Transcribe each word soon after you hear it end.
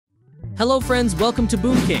Hello friends, welcome to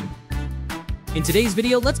Boom King. In today's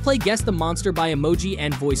video, let's play Guess the Monster by Emoji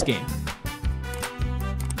and Voice game.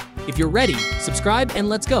 If you're ready, subscribe and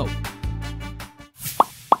let's go.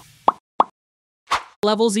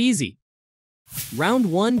 Level's easy. Round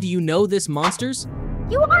 1, do you know this monsters?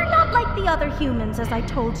 You are not like the other humans, as I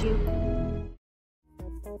told you.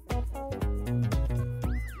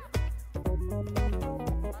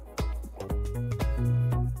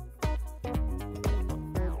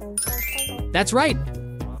 That's right.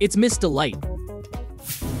 It's Miss Delight.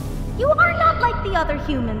 You are not like the other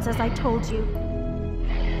humans, as I told you.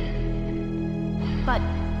 But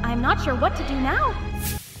I'm not sure what to do now.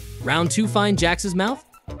 Round 2, find Jax's mouth.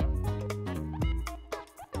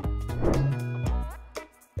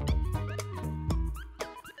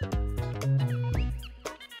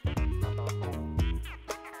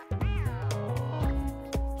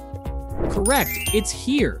 Correct, it's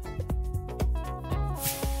here.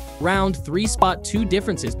 Round 3, spot 2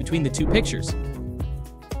 differences between the two pictures.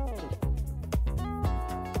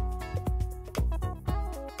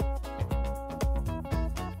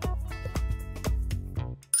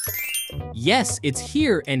 Yes, it's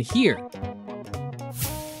here and here.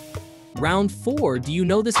 Round 4, do you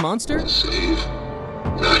know this monster? Save.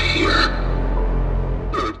 Not here.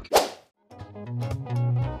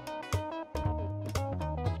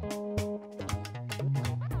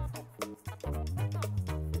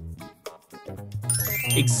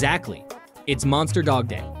 Exactly. It's Monster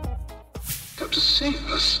Dogday. Come to save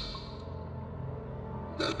us.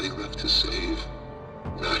 Nothing left to save.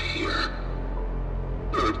 Not here.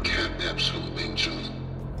 Catnap's home angel.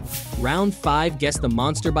 Round 5, guess the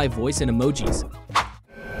monster by voice and emojis.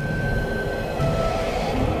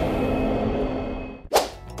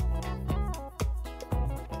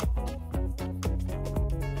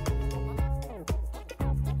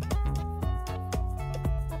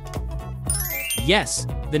 Yes,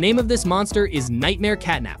 the name of this monster is Nightmare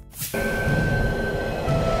Catnap.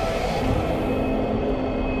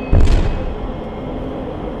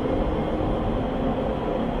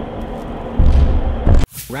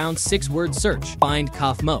 Round 6, word search. Find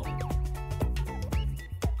Cough Mo.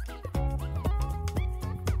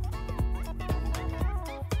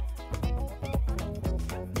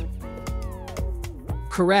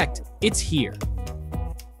 Correct, it's here.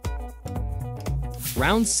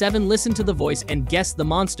 Round 7, listen to the voice and guess the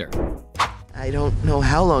monster. I don't know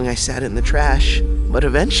how long I sat in the trash, but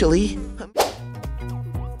eventually...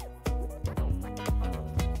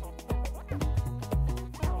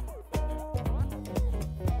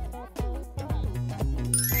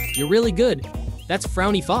 You're really good. That's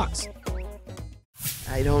Frowny Fox.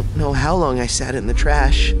 I don't know how long I sat in the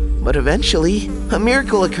trash, but eventually, a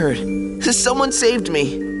miracle occurred. Someone saved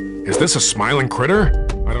me. Is this a smiling critter?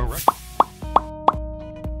 I don't recognize.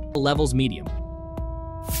 Levels medium.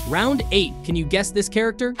 Round 8, can you guess this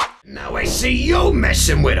character? Now I see you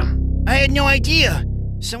messing with him. I had no idea.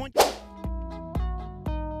 Someone...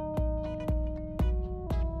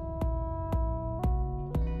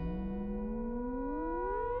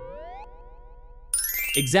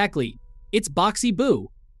 Exactly. It's Boxy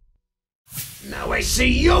Boo. Now I see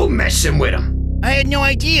you messing with him. I had no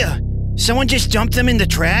idea. Someone just dumped them in the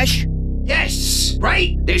trash? Yes,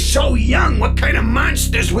 right? They're so young, what kind of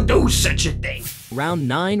monsters would do such a thing? Round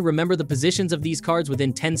 9, remember the positions of these cards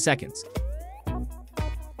within 10 seconds.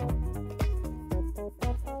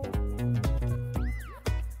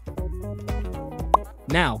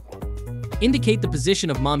 Now, indicate the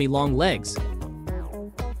position of Mommy Long Legs.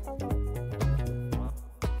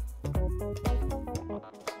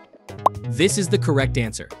 This is the correct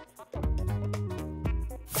answer.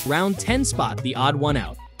 Round 10, spot the odd one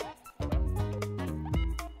out.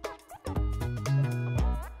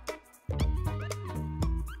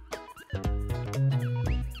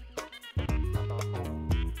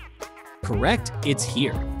 Correct, it's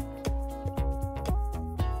here.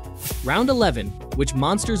 Round 11, which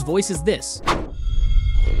monster's voice is this?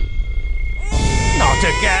 Not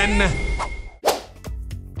again!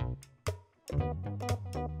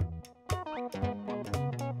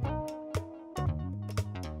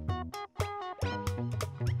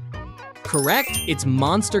 Correct, it's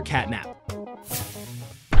Monster Catnap.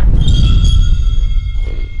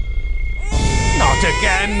 Not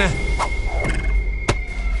again!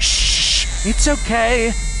 Shh! It's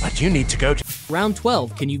okay, but you need to go to... Round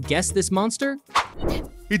 12, can you guess this monster?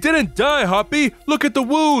 He didn't die, Hoppy! Look at the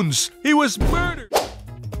wounds! He was murdered!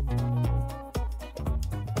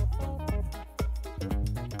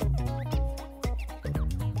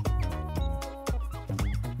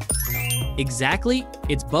 Exactly,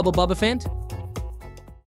 it's Bubba Bubba Fant.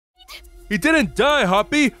 He didn't die,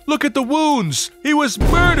 Hoppy! Look at the wounds! He was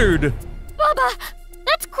murdered! Bubba,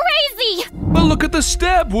 that's crazy! But look at the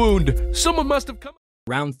stab wound! Someone must have come—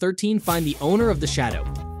 Round 13, find the owner of the shadow.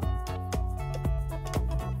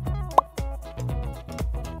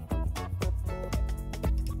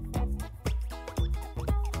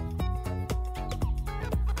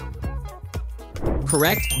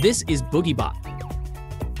 Correct, this is Boogiebot.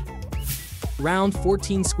 Round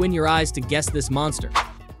 14, squint your eyes to guess this monster.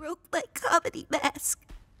 Broke my comedy mask.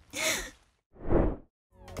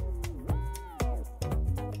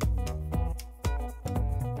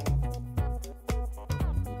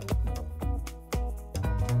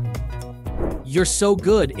 You're so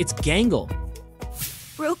good, it's Gangle.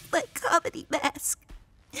 Broke my comedy mask.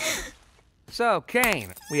 So,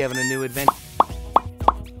 Kane, we having a new adventure?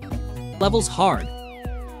 Level's hard.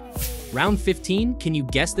 Round 15, can you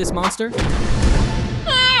guess this monster?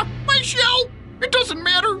 Ah, my shell! It doesn't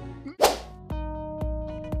matter.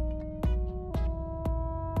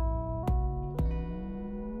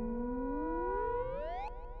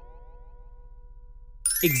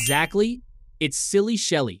 Exactly, it's Silly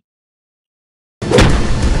Shelly.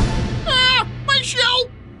 Ah, my shell!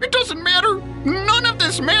 It doesn't matter. None of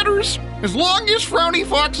this matters. As long as Frowny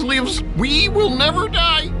Fox lives, we will never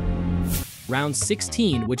die. Round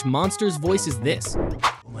 16, which monster's voice is this?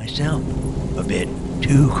 Myself, a bit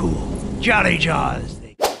too cool. Jolly Jaws.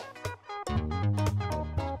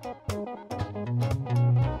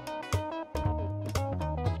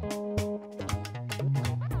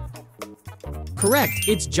 Correct,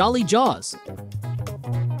 it's Jolly Jaws.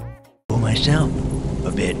 Myself,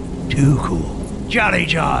 a bit too cool. Jolly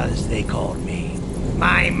Jaws, they called me.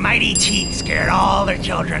 My mighty teeth scared all the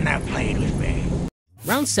children that played with me.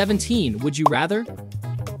 Round 17, would you rather?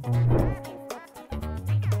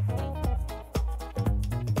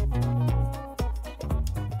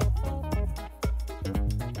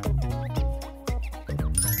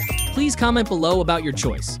 Please comment below about your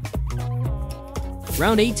choice.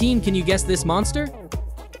 Round 18, can you guess this monster?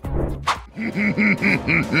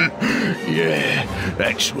 Yeah,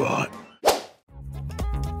 that's right.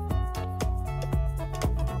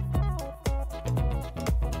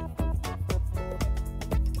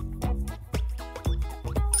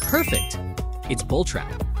 Perfect, it's Bulltrap.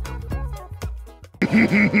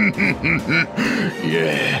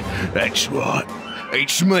 Yeah, that's right.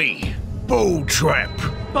 It's me, Bulltrap.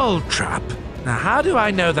 Bulltrap? Now how do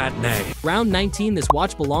I know that name? Round 19, this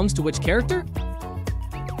watch belongs to which character?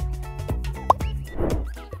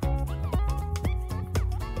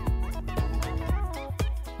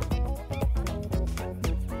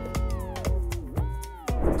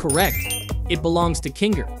 Correct, it belongs to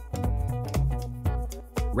Kinger.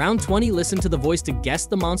 Round 20, listen to the voice to guess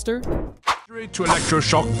the monster. Straight to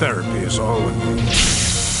electroshock therapy is all.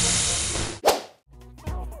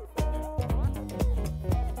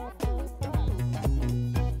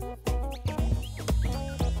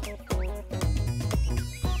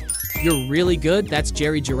 You're really good, that's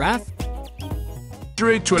Jerry Giraffe.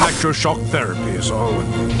 Straight to electroshock therapy is all.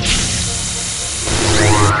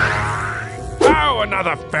 Oh,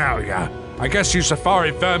 another failure. I guess you safari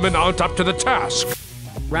vermin aren't up to the task.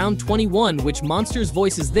 Round 21, which monster's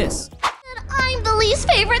voice is this? I'm the least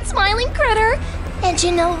favorite smiling critter. And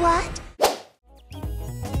you know what?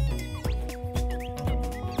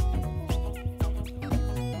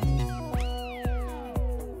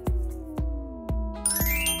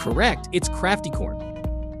 Correct, it's Crafty Corn.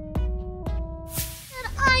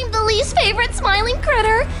 I'm the least favorite smiling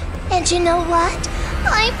critter. And you know what?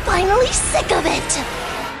 I'm finally sick of it.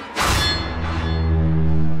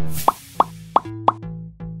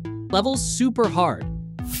 Level's super hard.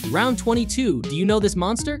 Round 22, do you know this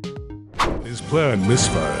monster? His plan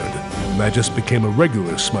misfired, and I just became a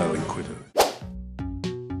regular smiling critter.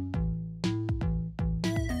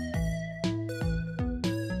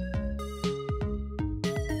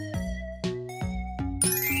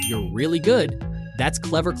 You're really good. That's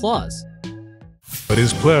Clever Claws. But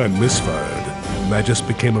his plan misfired, and I just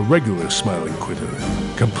became a regular smiling critter,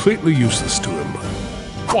 completely useless to him.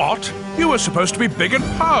 What? You were supposed to be big and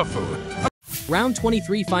powerful. Round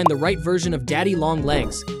 23, find the right version of Daddy Long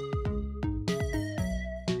Legs.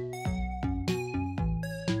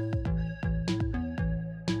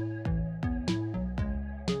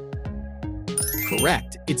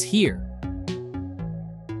 Correct, it's here.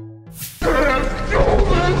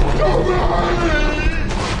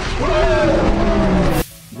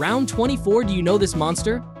 Round 24, do you know this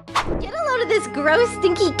monster? Get a load of this gross,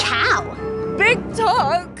 stinky cow. Big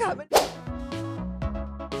dog coming.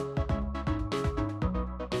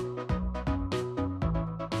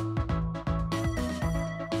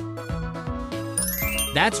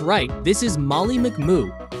 That's right, this is Molly McMoo.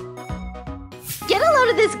 Get a load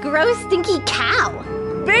of this gross, stinky cow.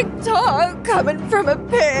 Big talk coming from a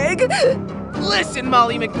pig. Listen,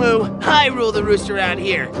 Molly McMoo, I rule the roost around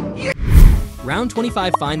here. Round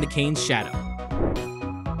 25, find the cane's shadow.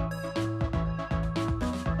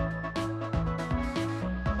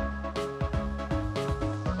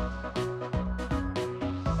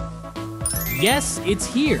 Yes, it's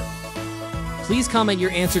here. Please comment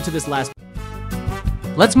your answer to this last.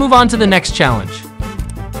 Let's move on to the next challenge.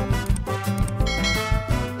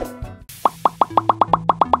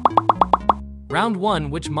 Round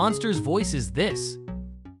 1, which monster's voice is this?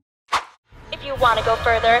 If you want to go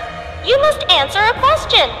further, you must answer a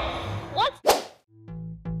question. What's...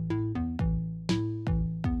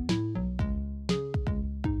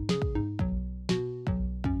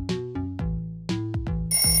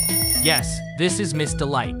 Yes, this is Miss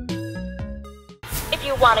Delight. If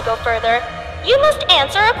you want to go further, you must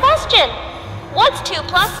answer a question. What's 2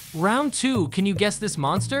 plus? Round 2, can you guess this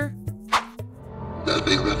monster?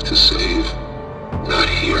 Nothing left to save. Not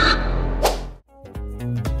here.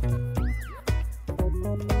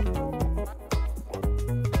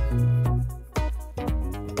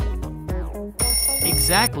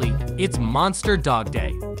 Exactly, it's Monster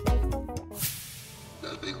Dogday.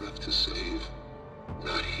 Nothing left to save.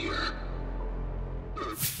 Not here.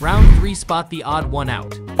 Round 3, spot the odd one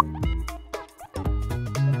out.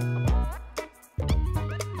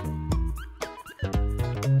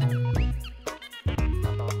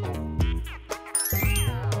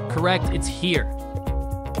 Correct, it's here.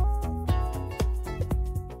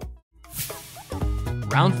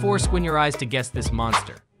 Round 4, squint your eyes to guess this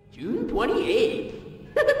monster. June 28th.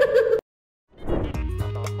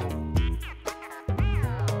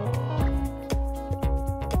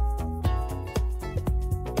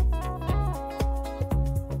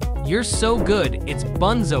 You're so good, it's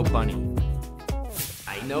Bunzo Bunny.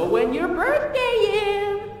 I know when your birthday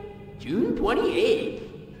is. June 28th.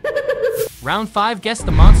 Round 5, guess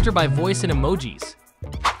the monster by voice and emojis.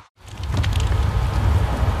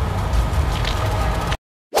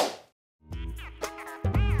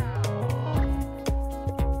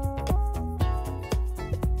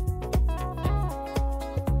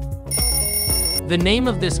 The name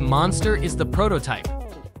of this monster is the prototype.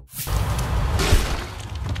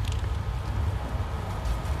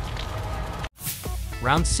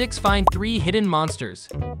 Round 6, find 3 hidden monsters.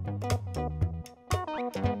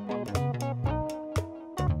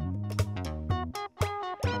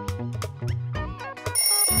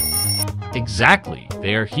 Exactly,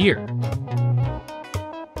 they're here.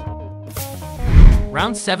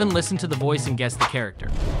 Round 7, listen to the voice and guess the character.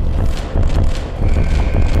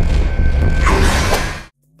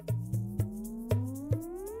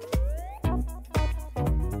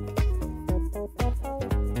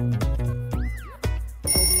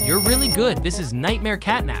 You're really good, this is Nightmare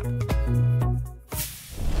Catnap.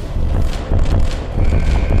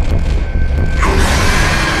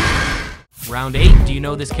 Round 8, do you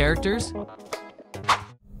know this character's?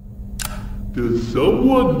 Does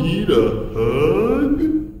someone need a hug?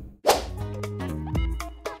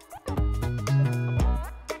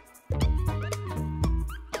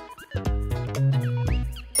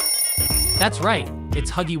 That's right,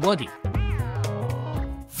 it's Huggy Wuggy.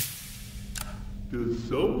 Does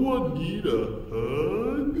someone need a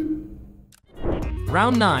hug?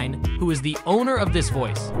 Round 9, who is the owner of this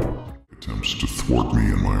voice? Attempts to thwart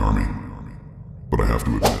me and my army, but I have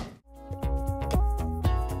to admit.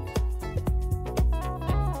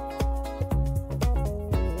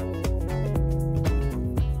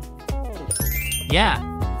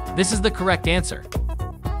 Yeah, this is the correct answer.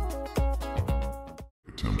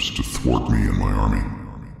 Attempts to thwart me and my army,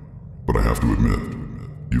 but I have to admit,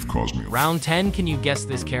 you've caused me. Round 10, can you guess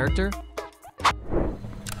this character?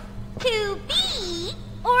 To be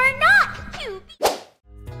or not to be?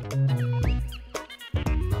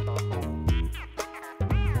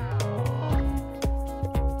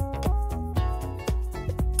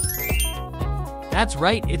 That's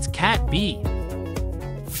right, it's Cat B.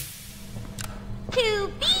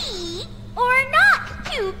 To be or not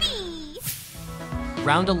to be?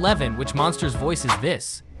 Round 11, which monster's voice is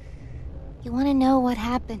this? You want to know what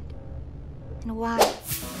happened and why?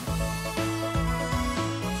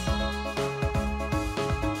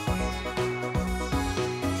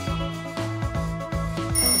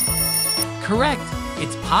 Correct,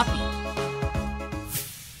 it's Poppy.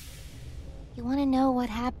 You want to know what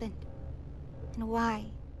happened and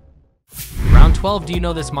why? Round 12, do you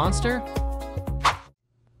know this monster?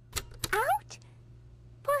 Out?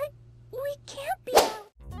 But we can't be out.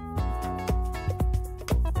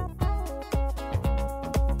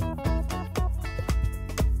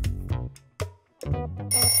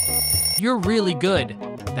 You're really good.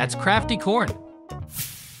 That's crafty corn.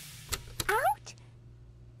 Out?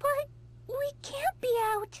 But we can't be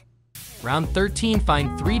out. Round 13,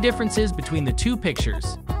 find 3 differences between the 2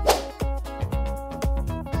 pictures.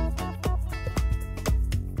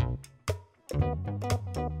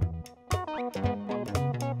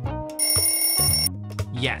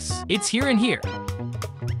 Yes, it's here and here.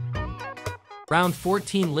 Round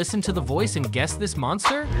 14, listen to the voice and guess this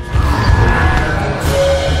monster?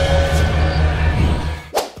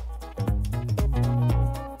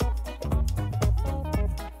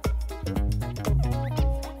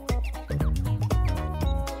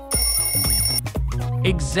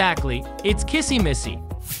 Exactly, it's Kissy Missy.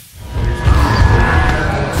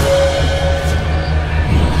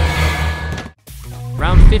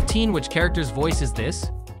 Round 15, which character's voice is this?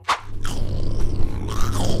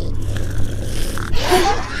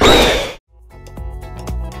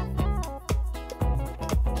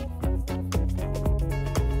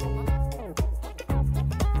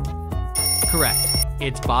 Correct,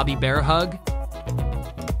 it's Bobby Bear Hug.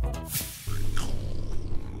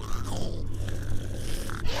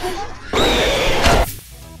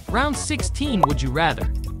 Round 16, would you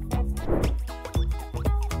rather?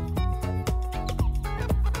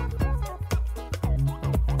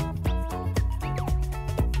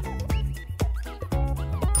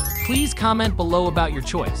 Please comment below about your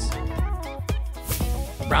choice.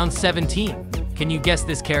 Round 17, can you guess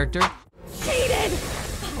this character? Cheated!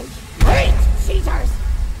 I hate cheaters!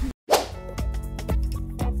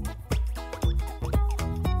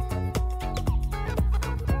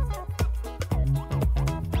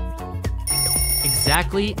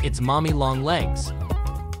 Exactly, it's Mommy Long Legs.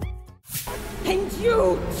 And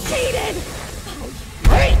you cheated!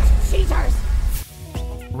 I hate cheaters!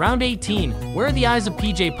 Round 18, where are the eyes of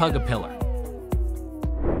PJ Pug-a-Pillar?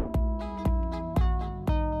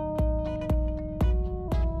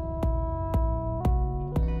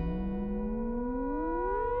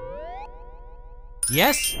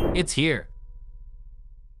 Yes, it's here.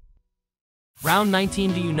 Round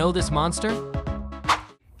 19, do you know this monster?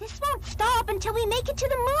 This won't stop until we make it to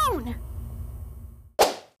the moon!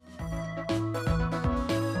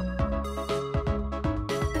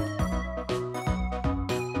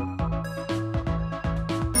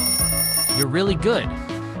 You're really good.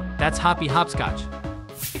 That's Hoppy Hopscotch.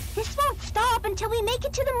 This won't stop until we make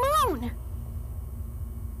it to the moon!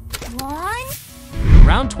 1...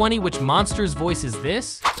 Round 20, which monster's voice is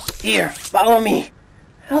this? Here, follow me.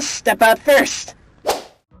 I'll step out first.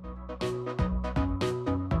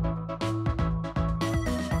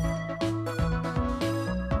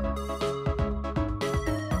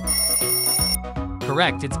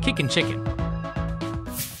 Correct, it's Kickin' Chicken.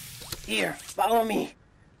 Here, follow me.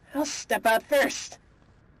 I'll step out first.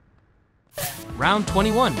 Round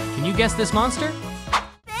 21, can you guess this monster?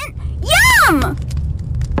 Yum!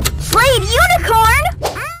 Played unicorn!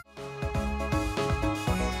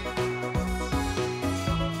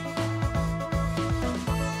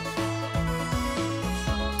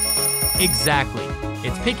 Exactly,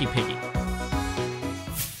 it's Picky Piggy.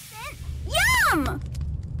 Yum!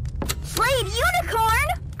 Played unicorn!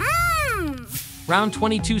 Round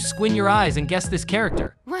 22, squint your eyes and guess this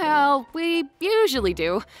character. Well, we usually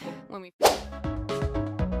do when we...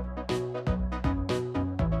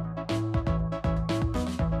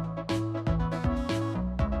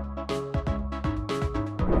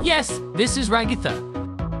 Yes, this is Ragitha.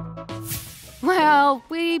 Well,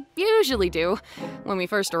 we usually do when we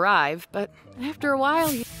first arrive, but after a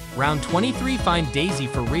while... Round 23, find Daisy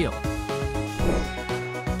for real.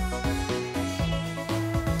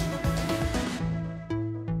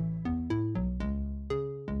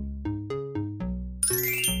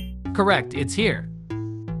 Correct, it's here.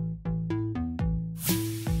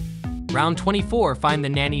 Round 24, find the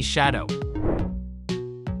nanny's shadow.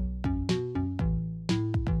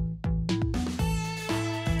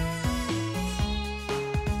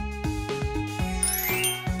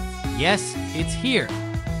 Yes, it's here.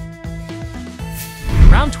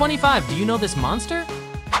 Round 25, do you know this monster?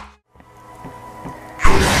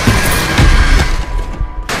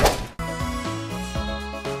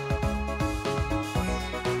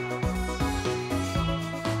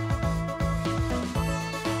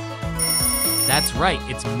 That's right,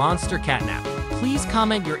 it's Monster Catnap. Please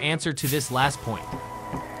comment your answer to this last point.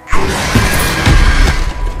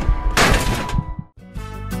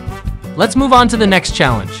 Let's move on to the next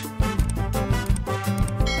challenge.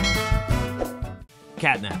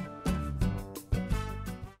 Catnap.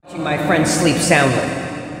 My friends sleep soundly.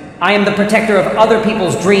 I am the protector of other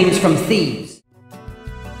people's dreams from thieves.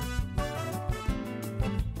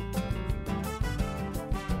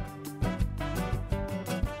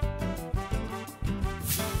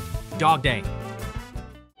 Dogday.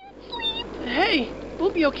 Hey, we'll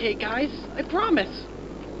be okay, guys. I promise.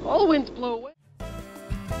 All winds blow away.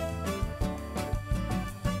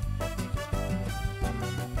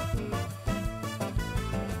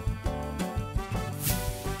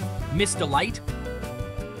 Miss Delight.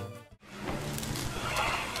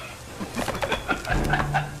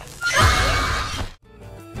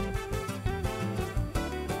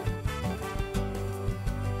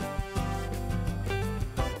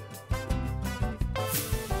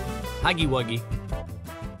 Huggy Wuggy.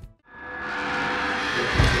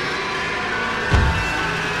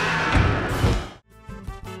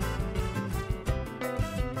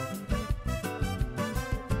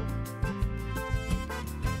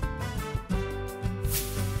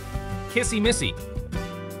 Kissy Missy.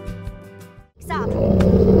 Stop.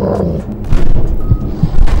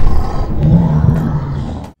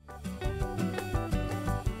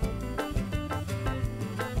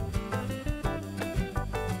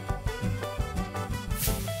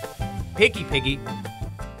 Picky Piggy.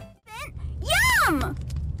 Yum!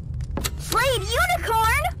 Played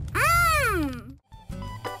unicorn? Mmm!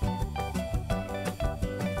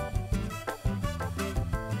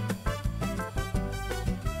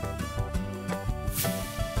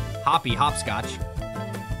 Hoppy Hopscotch.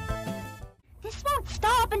 This won't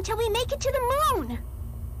stop until we make it to the moon.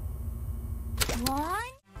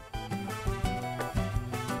 One.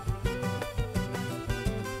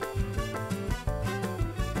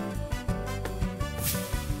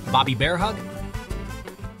 Bobby Bear Hug.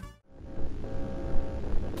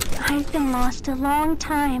 I've been lost a long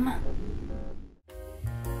time.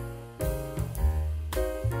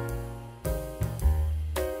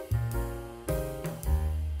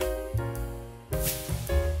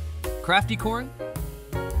 Crafty Corn.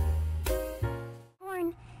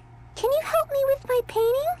 Corn, can you help me with my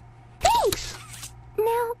painting? Thanks!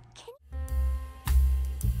 Now,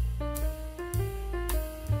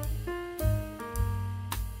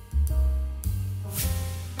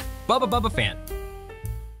 Bubba Fan.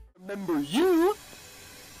 Remember you?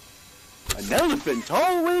 An elephant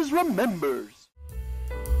always remembers.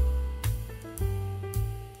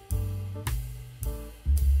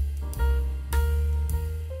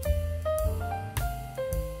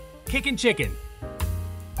 Kickin' Chicken.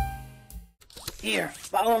 Here,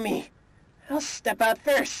 follow me. I'll step out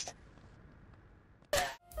first.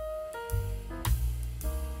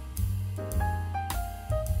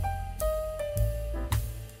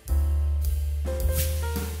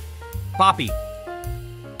 Poppy.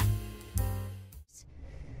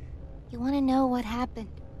 you want to know what happened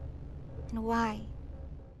and why.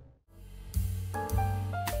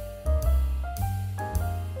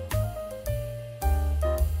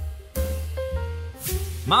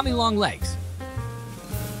 Mommy Long Legs.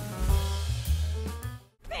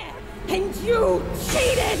 And you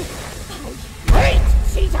cheated! I hate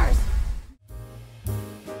cheaters!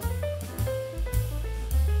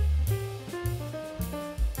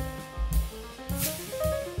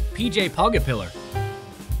 PJ Pugapillar.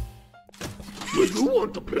 Do you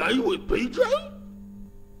want to play with PJ?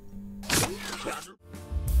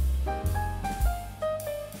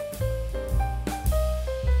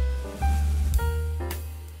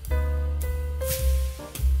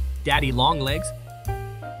 Daddy Longlegs.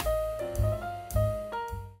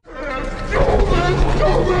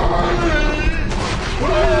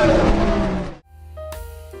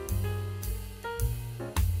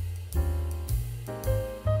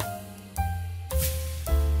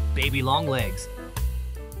 Baby Longlegs.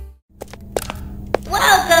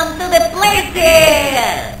 Welcome to the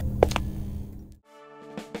playfield!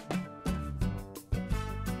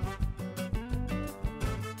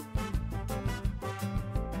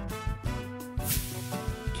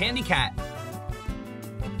 Candy Cat.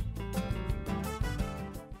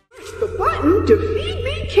 Push the button to feed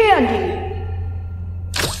me candy.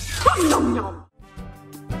 Nom nom nom.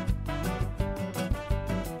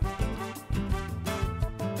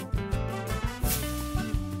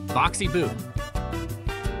 Boxy Boo.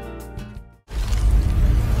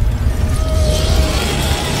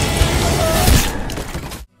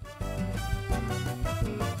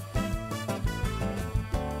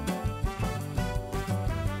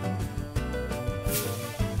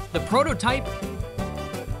 The prototype.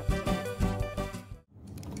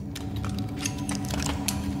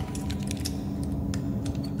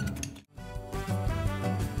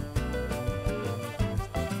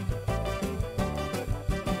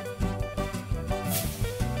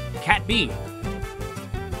 Cat B.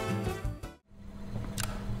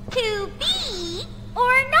 To be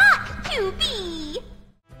or not to be?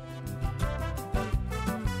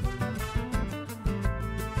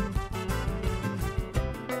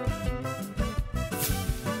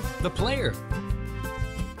 player.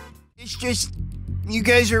 It's just, you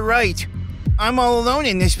guys are right. I'm all alone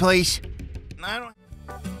in this place. I don't...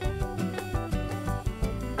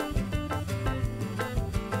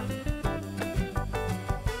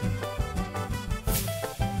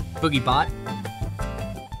 Boogie Bot.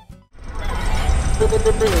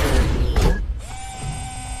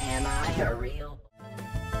 Am I a real?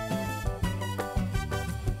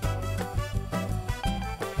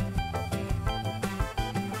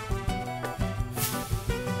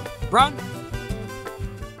 Run.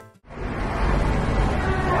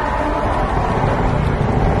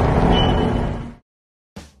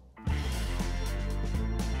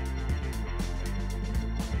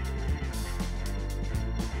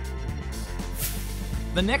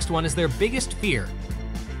 The next one is their biggest fear.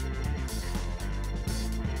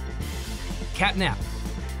 Catnap.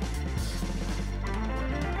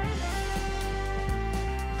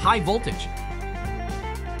 High voltage.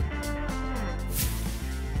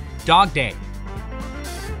 Dogday.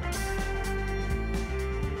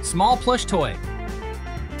 Small plush toy.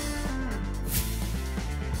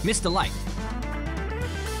 Miss Delight.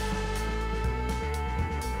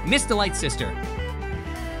 Miss Delight sister.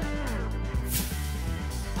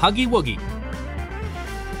 Huggy Woogie.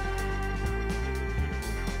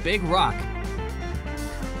 Big Rock.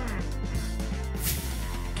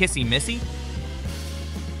 Kissy Missy.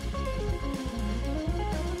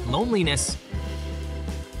 Loneliness.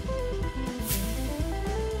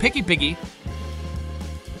 Picky Piggy.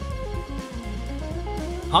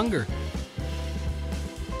 Hunger.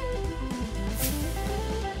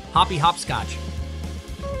 Hoppy Hopscotch.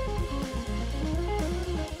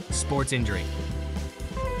 Sports injury.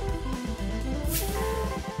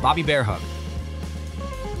 Bobby Bear Hug.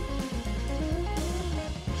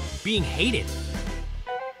 Being hated.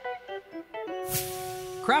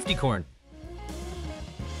 Crafty Corn.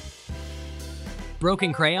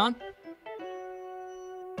 Broken Crayon.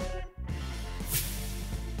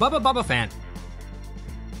 Bubba Bubba Fan.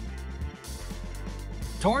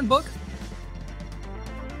 Torn Book.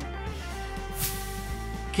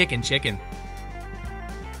 Kickin' Chicken.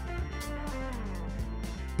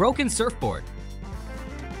 Broken Surfboard.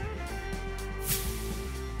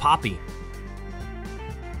 Poppy.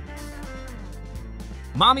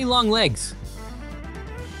 Mommy Long Legs.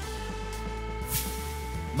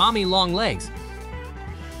 Mommy Long Legs.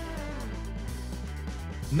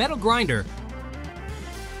 Metal Grinder.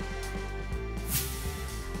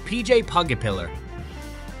 PJ Pugapillar.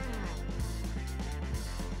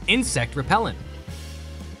 Insect Repellent.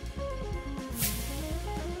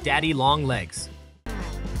 Daddy Long Legs.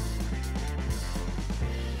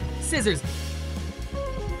 Scissors.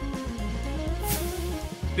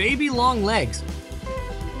 Baby Long Legs.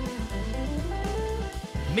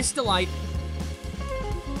 Miss Delight.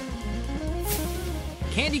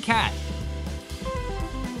 Candy Cat.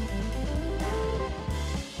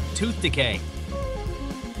 Tooth Decay.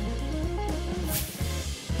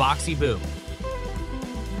 Boxy Boo.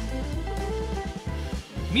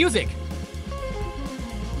 Music.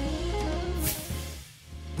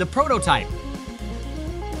 The Prototype.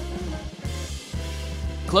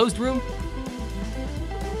 Closed Room.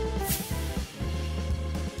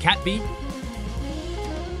 Cat Bee.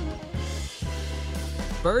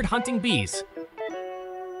 Bird Hunting Bees.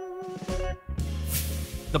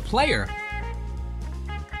 The Player.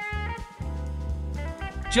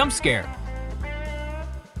 Jump Scare.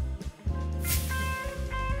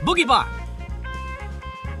 Boogie Bot.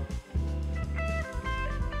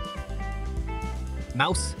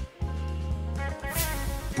 Mouse.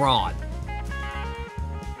 Broad.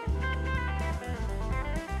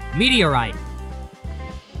 Meteorite.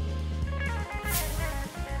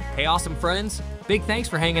 Hey awesome friends, big thanks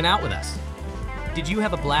for hanging out with us. Did you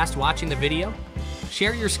have a blast watching the video?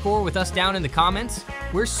 Share your score with us down in the comments.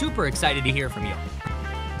 We're super excited to hear from you.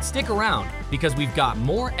 Stick around because we've got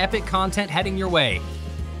more epic content heading your way.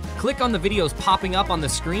 Click on the videos popping up on the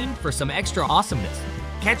screen for some extra awesomeness.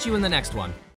 Catch you in the next one.